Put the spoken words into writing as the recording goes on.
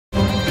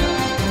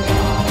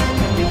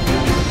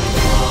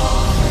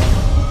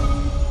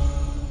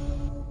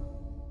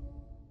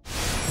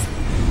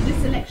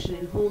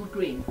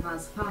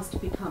has fast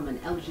become an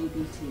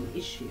LGBT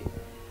issue.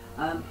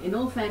 In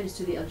all fairness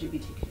to the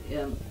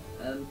LGBT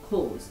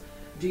cause,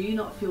 do you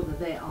not feel that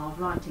they are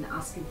right in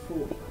asking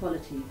for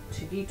equality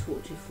to be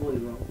taught to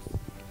 4-year-olds?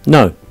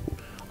 No.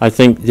 I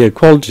think the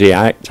Equality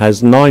Act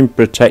has 9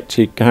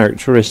 protected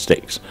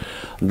characteristics.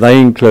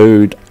 They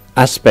include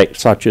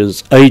aspects such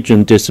as age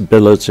and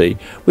disability,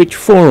 which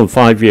 4- and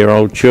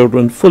 5-year-old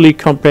children fully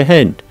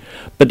comprehend.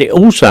 But it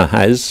also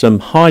has some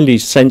highly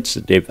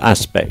sensitive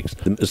aspects,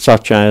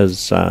 such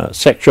as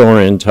sexual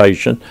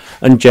orientation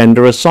and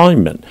gender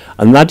assignment.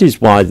 And that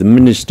is why the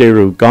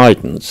ministerial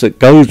guidance that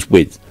goes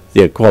with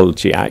the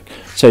Equality Act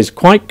says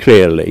quite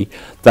clearly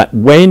that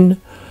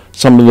when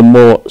some of the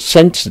more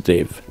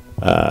sensitive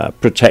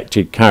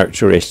protected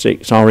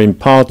characteristics are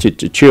imparted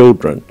to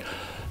children,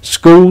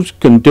 schools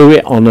can do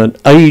it on an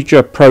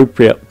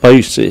age-appropriate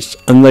basis,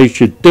 and they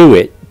should do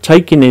it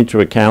taking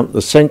into account the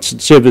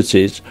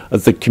sensitivities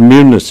of the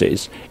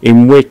communities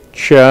in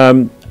which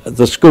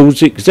the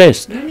schools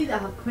exist. Many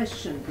that have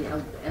questioned the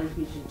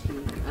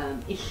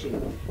LGBT issue,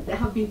 they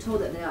have been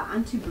told that they are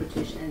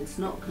anti-British and it's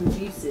not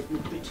conducive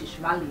with British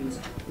values.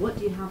 What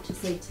do you have to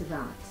say to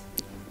that?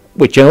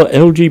 Which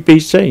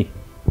LGBT?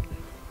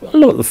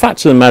 Look, the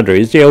fact of the matter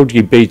is the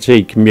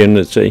LGBT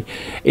community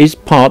is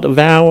part of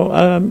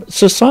our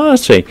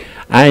society,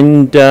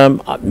 and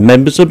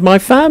members of my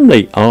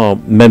family are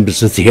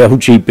members of the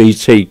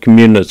LGBT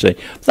community.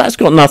 That's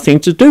got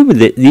nothing to do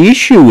with it. The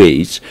issue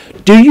is,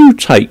 do you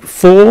take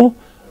 4-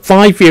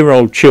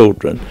 5-year-old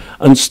children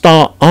and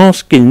start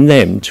asking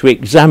them to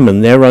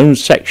examine their own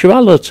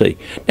sexuality?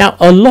 Now,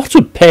 a lot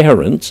of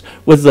parents,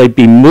 whether they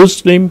be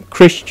Muslim,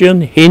 Christian,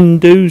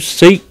 Hindu,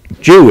 Sikh,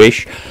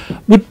 Jewish,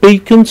 would be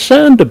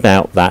concerned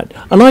about that.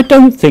 And I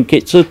don't think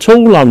it's at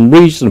all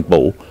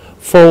unreasonable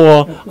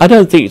for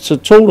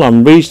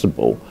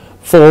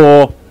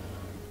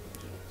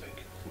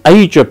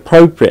age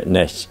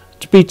appropriateness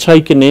to be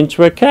taken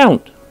into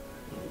account.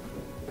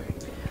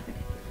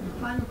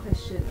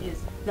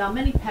 There are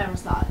many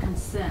parents that are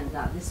concerned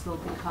that this will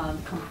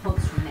become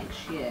compulsory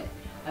next year.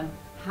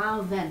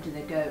 How then do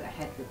they go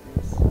ahead with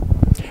this?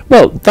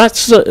 Well,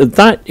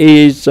 that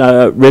is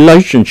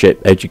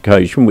relationship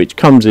education, which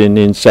comes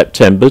in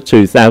September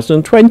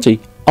 2020.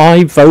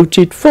 I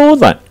voted for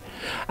that.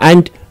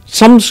 And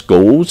some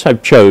schools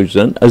have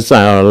chosen, as they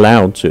are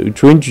allowed to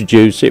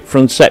introduce it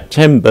from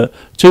September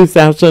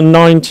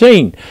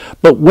 2019.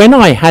 But when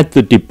I had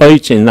the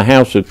debate in the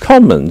House of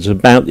Commons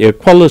about the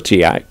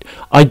Equality Act,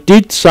 I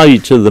did say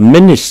to the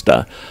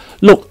Minister,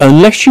 look,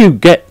 unless you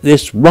get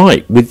this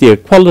right with the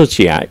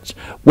Equality Act,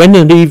 when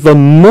an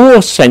even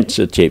more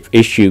sensitive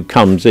issue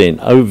comes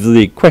in over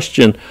the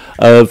question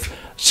of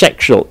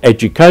sexual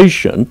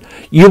education,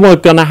 you are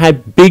going to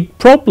have big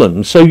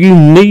problems. So you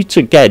need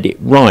to get it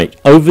right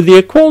over the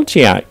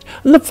Equality Act.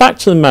 And the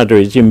fact of the matter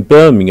is, in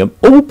Birmingham,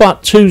 all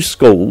but 2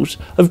 schools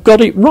have got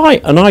it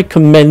right, and I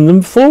commend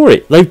them for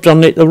it. They've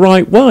done it the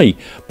right way.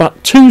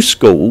 But 2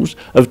 schools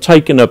have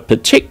taken a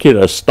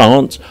particular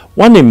stance,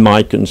 one in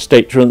my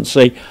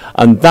constituency,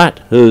 and that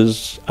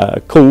has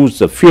caused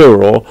the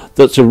furor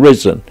that's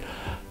arisen.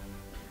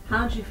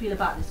 How do you feel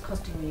about this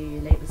costing you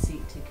your Labour seat?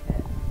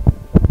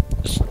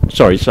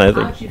 Sorry, say that.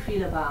 How do you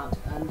feel about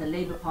the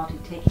Labour Party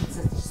taking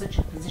such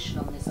a position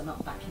on this and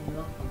not backing you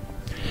up on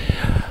this?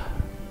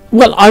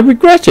 Well, I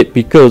regret it,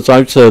 because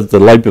I've served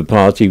the Labour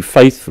Party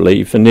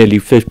faithfully for nearly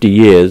 50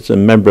 years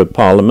and Member of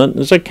Parliament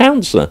as a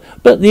councillor.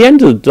 But at the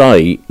end of the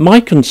day, my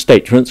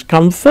constituents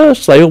come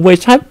first. They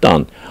always have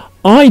done.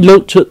 I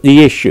looked at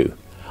the issue.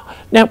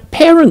 Now,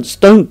 parents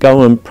don't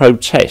go and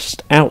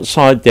protest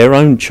outside their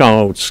own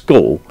child's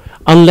school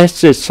unless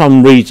there's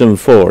some reason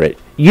for it.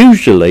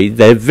 Usually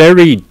they're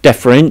very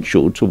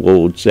deferential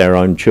towards their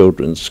own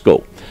children's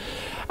school.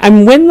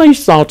 And when they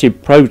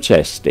started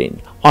protesting,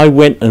 I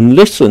went and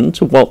listened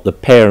to what the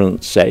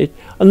parents said,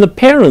 and the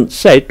parents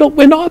said, look,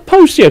 we're not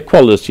opposed to the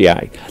Equality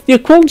Act. The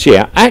Equality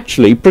Act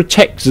actually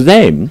protects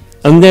them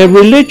and their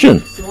religion.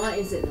 So why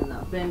is it then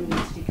that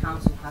Birmingham City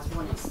Council has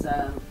won its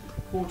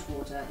court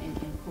order in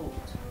court?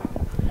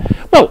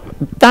 Well,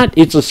 that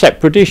is a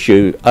separate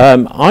issue.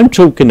 I'm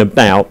talking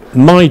about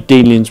my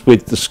dealings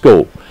with the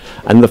school.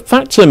 And the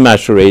fact of the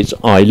matter is,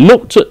 I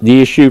looked at the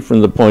issue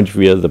from the point of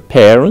view of the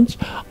parents.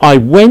 I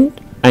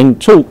went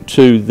and talked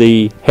to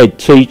the head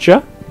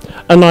teacher,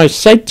 and I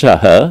said to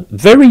her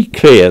very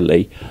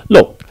clearly,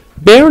 look,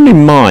 bearing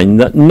in mind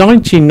that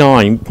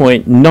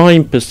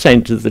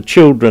 99.9% of the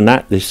children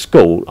at this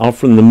school are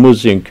from the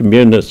Muslim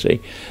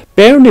community,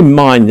 bearing in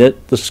mind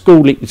that the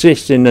school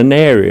exists in an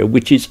area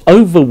which is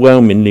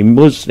overwhelmingly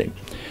Muslim,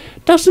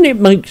 doesn't it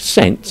make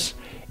sense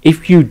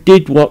if you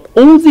did what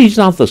all these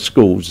other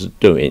schools are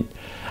doing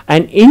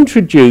and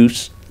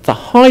introduce the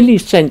highly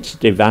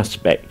sensitive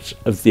aspects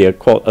of the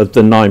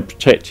 9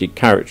 protected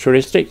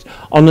characteristics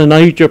on an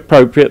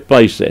age-appropriate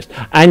basis?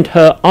 And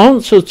her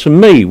answer to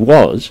me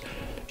was,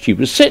 she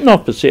was sitting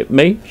opposite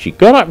me, she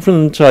got up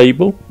from the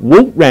table,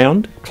 walked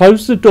round,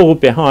 closed the door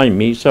behind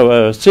me so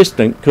her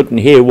assistant couldn't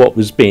hear what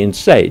was being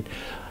said,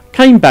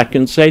 came back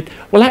and said,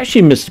 well,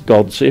 actually, Mr.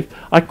 Godsiff,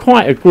 I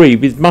quite agree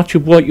with much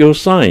of what you're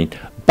saying,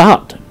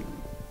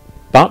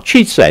 But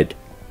she said,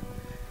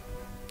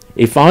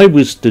 if I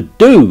was to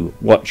do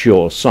what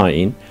you're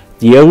saying,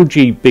 the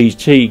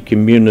LGBT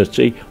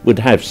community would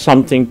have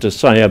something to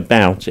say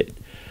about it.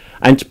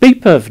 And to be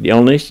perfectly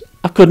honest,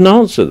 I couldn't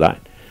answer that.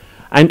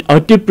 And I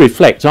did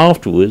reflect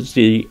afterwards,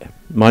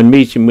 my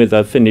meeting with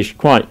her finished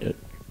quite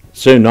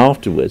soon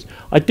afterwards.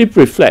 I did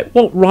reflect,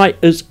 what right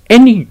has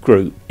any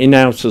group in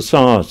our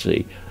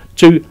society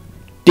to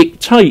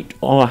dictate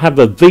or have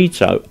a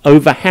veto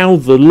over how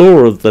the law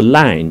of the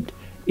land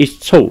is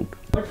taught?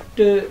 What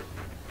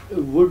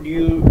would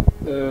you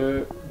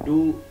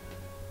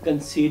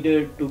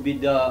consider to be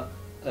the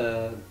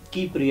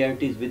key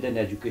priorities within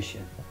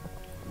education?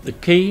 The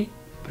key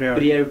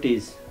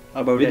priorities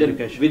about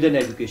education. Within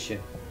education.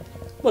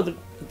 Well,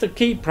 the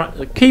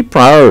key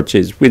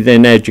priorities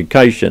within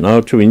education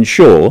are to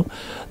ensure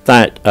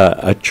that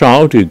a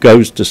child who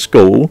goes to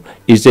school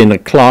is in a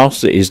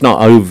class that is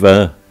not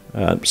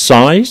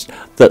oversized,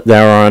 that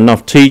there are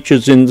enough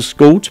teachers in the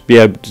school to be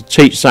able to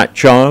teach that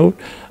child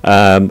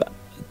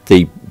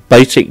the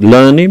basic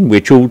learning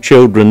which all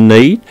children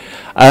need.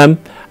 And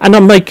I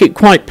make it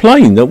quite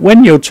plain that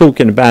when you're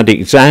talking about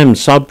exam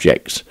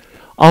subjects,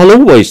 I'll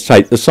always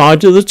take the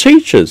side of the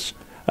teachers.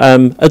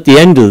 At the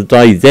end of the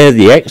day, they're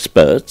the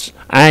experts,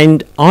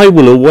 and I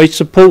will always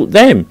support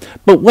them.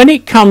 But when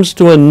it comes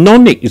to a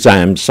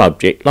non-exam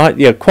subject like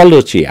the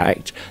Equality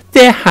Act,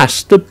 there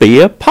has to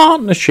be a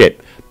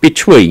partnership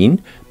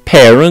between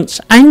parents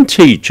and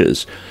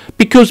teachers,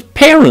 because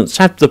parents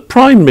have the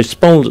prime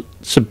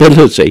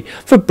responsibility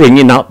for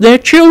bringing up their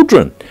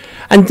children.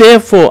 And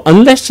therefore,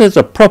 unless there's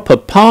a proper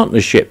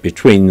partnership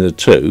between the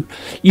two,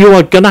 you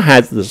are going to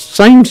have the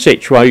same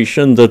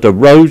situation that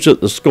arose at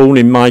the school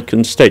in my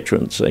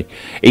constituency.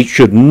 It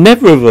should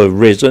never have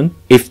arisen.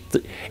 If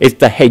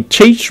the head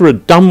teacher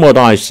had done what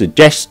I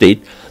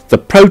suggested, the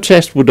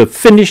protest would have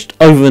finished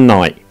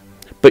overnight.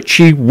 But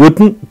she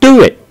wouldn't do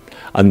it.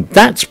 And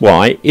that's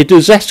why it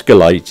has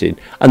escalated.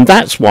 And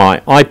that's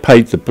why I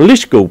paid the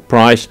political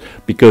price,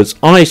 because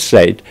I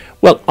said,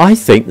 well, I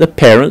think the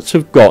parents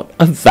have got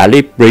a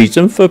valid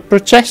reason for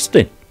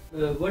protesting.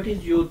 What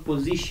is your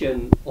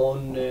position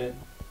on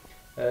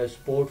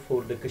support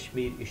for the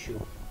Kashmir issue?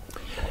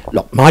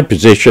 Look, my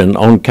position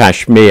on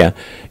Kashmir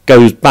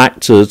goes back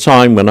to the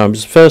time when I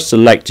was first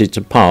elected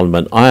to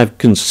Parliament. I have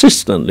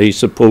consistently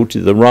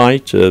supported the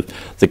right of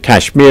the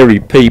Kashmiri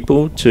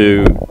people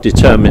to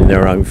determine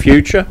their own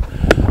future.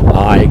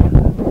 I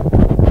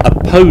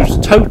oppose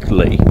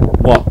totally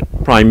what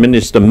Prime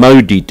Minister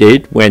Modi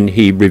did when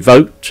he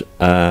revoked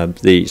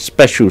the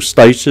special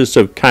status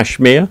of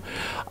Kashmir.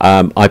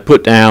 I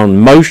put down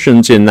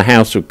motions in the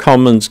House of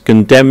Commons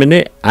condemning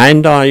it,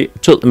 and I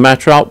took the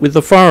matter up with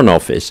the Foreign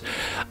Office.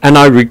 And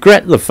I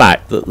regret the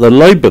fact that the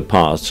Labour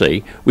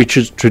Party, which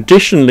has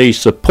traditionally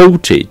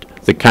supported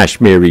the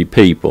Kashmiri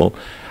people,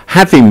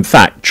 have in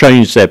fact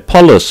changed their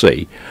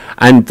policy,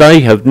 and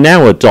they have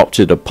now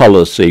adopted a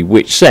policy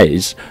which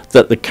says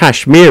that the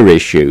Kashmir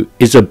issue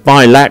is a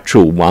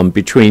bilateral one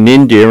between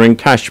India and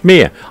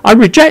Kashmir. I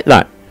reject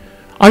that.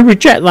 I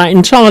reject that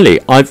entirely.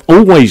 I've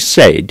always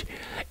said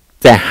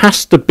there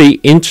has to be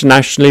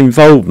international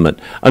involvement.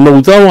 And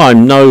although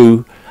I'm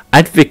no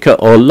advocate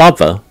or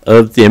lover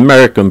of the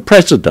American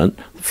president,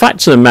 the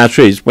fact of the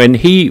matter is when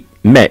he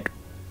met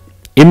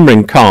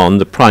Imran Khan,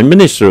 the Prime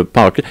Minister of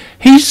Pakistan,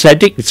 he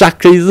said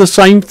exactly the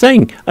same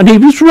thing. And he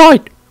was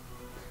right.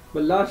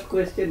 Well, last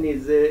question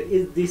is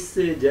this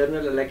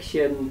general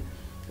election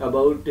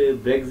about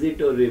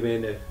Brexit or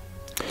Remainer?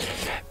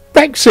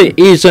 Brexit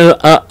is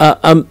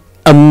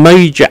a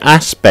major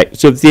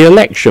aspect of the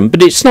election,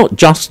 but it's not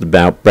just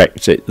about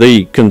Brexit.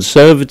 The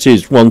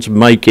Conservatives want to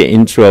make it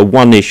into a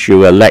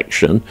one-issue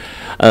election.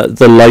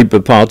 The Labour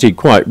Party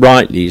quite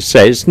rightly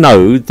says,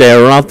 no,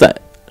 there are other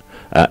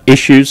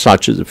issues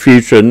such as the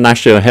future of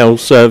National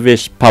Health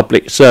Service,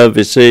 public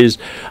services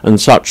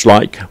and such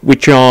like,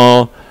 which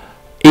are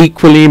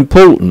equally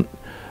important.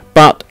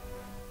 But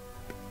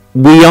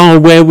we are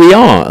where we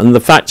are, and the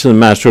fact of the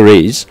matter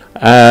is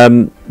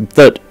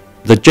that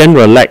the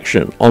general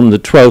election on the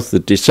 12th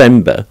of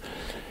December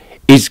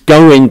is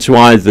going to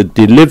either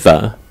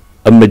deliver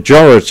a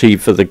majority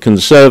for the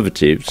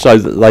Conservatives so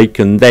that they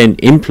can then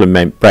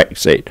implement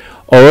Brexit,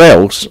 or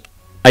else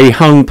a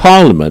hung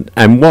parliament.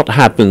 And what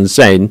happens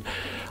then,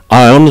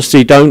 I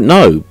honestly don't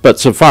know. But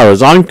so far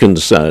as I'm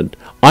concerned,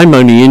 I'm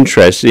only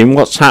interested in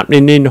what's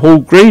happening in Hall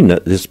Green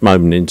at this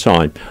moment in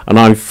time. And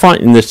I'm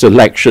fighting this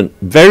election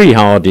very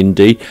hard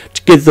indeed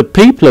to give the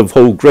people of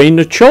Hall Green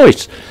a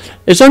choice.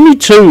 There's only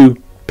two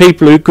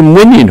people who can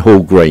win in Hall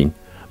Green: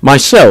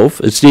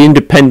 myself as the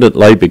independent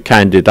Labour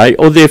candidate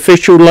or the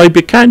official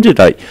Labour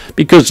candidate,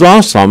 because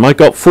last time I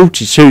got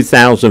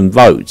 42,000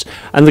 votes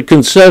and the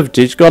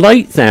Conservatives got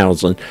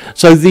 8,000.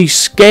 So these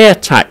scare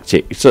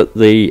tactics that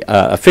the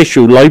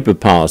official Labour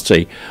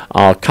Party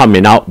are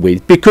coming up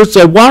with, because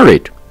they're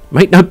worried,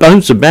 make no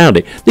bones about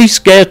it, these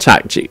scare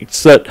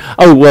tactics that,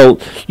 oh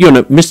well, you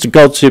know, Mr.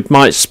 Godsiff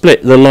might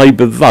split the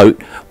Labour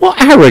vote. What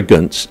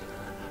arrogance!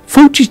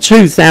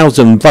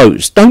 42,000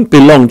 votes don't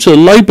belong to the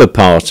Labour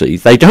Party.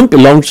 They don't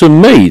belong to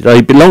me.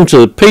 They belong to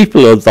the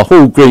people of the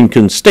Hall Green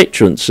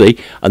constituency,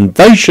 and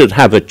they should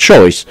have a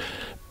choice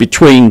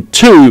between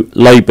two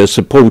Labour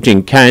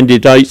supporting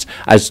candidates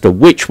as to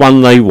which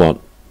one they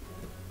want.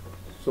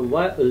 So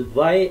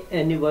why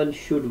anyone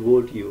should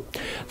vote you?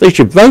 They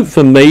should vote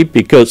for me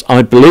because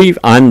I believe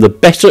I'm the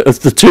better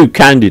of the two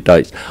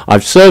candidates.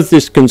 I've served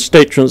this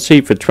constituency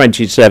for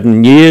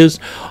 27 years.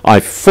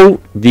 I've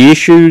fought the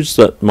issues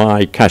that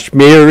my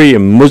Kashmiri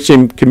and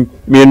Muslim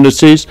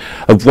communities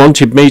have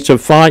wanted me to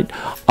fight.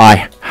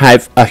 I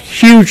have a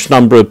huge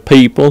number of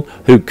people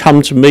who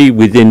come to me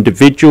with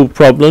individual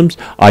problems.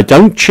 I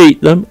don't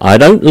cheat them, I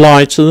don't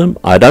lie to them,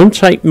 I don't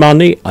take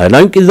money, I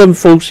don't give them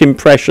false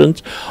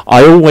impressions.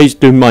 I always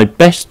do my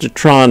best to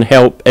try and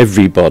help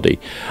everybody.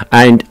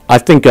 And I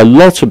think a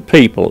lot of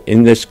people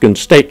in this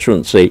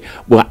constituency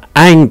were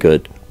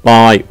angered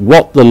by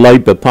what the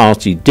Labour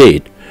Party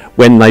did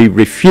when they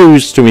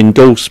refused to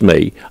endorse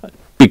me,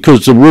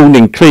 because the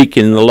ruling clique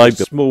in the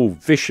Labour, small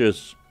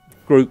vicious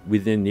group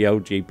within the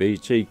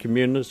LGBT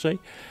community,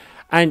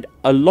 and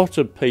a lot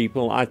of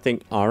people I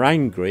think are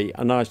angry,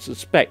 and I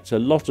suspect a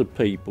lot of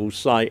people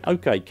say,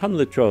 okay, come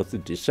the 12th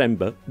of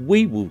December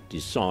we will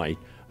decide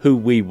who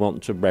we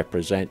want to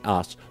represent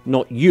us,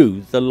 not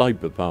you, the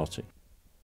Labour Party.